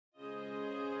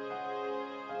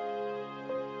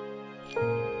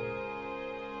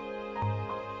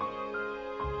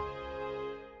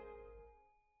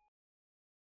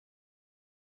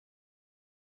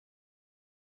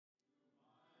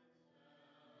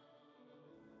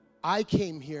I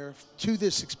came here to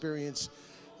this experience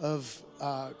of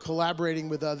collaborating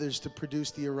with others to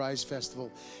produce the Arise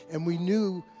Festival. And we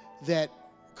knew that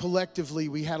collectively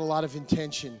we had a lot of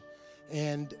intention.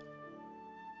 And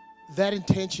that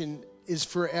intention is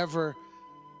forever,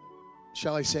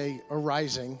 shall I say,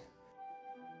 arising.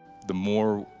 The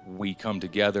more we come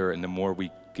together and the more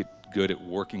we get good at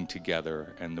working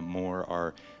together and the more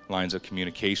our lines of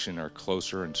communication are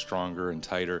closer and stronger and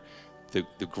tighter,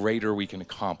 the greater we can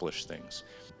accomplish things.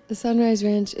 The Sunrise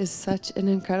Ranch is such an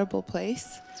incredible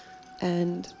place,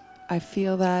 and I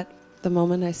feel that the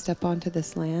moment I step onto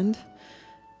this land,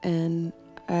 and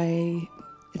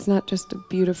it's not just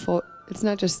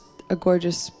a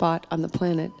gorgeous spot on the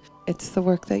planet, it's the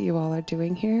work that you all are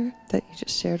doing here that you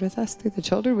just shared with us through the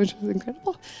children, which was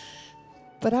incredible.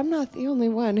 But I'm not the only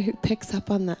one who picks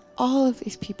up on that. All of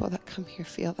these people that come here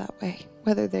feel that way,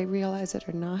 whether they realize it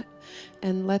or not.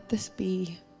 And let this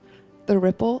be the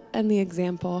ripple and the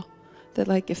example that,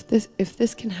 like, if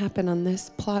this can happen on this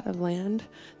plot of land,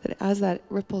 that as that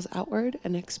ripples outward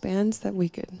and expands, that we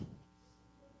could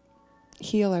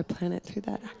heal our planet through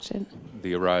that action.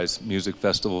 The Arise Music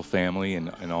Festival family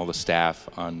and all the staff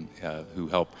who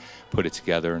help put it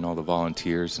together, and all the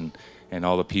volunteers and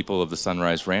all the people of the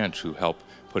Sunrise Ranch who help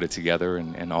put it together,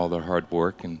 and all their hard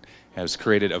work, and has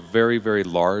created a very, very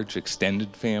large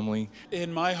extended family.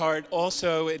 In my heart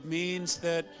also, it means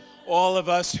that all of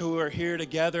us who are here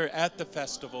together at the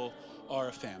festival are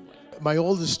a family. My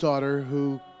oldest daughter,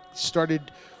 who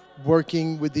started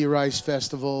working with the Arise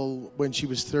Festival when she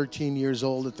was 13 years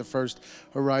old at the first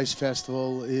Arise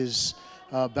Festival, is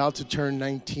about to turn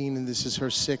 19, and this is her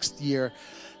 6th year.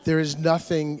 There is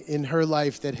nothing in her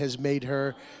life that has made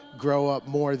her grow up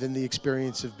more than the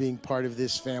experience of being part of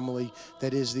this family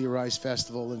that is the Arise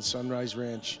Festival and Sunrise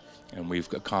Ranch. And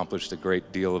we've accomplished a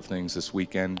great deal of things this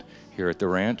weekend here at the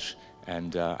ranch,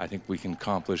 and I think we can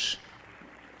accomplish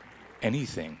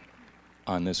anything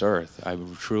on this earth. I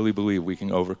truly believe we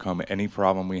can overcome any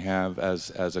problem we have as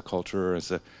a culture,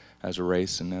 as a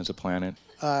race, and as a planet.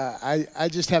 I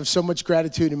just have so much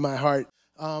gratitude in my heart.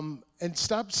 And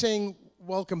stop saying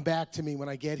welcome back to me when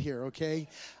I get here, okay?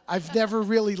 I've never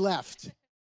really left.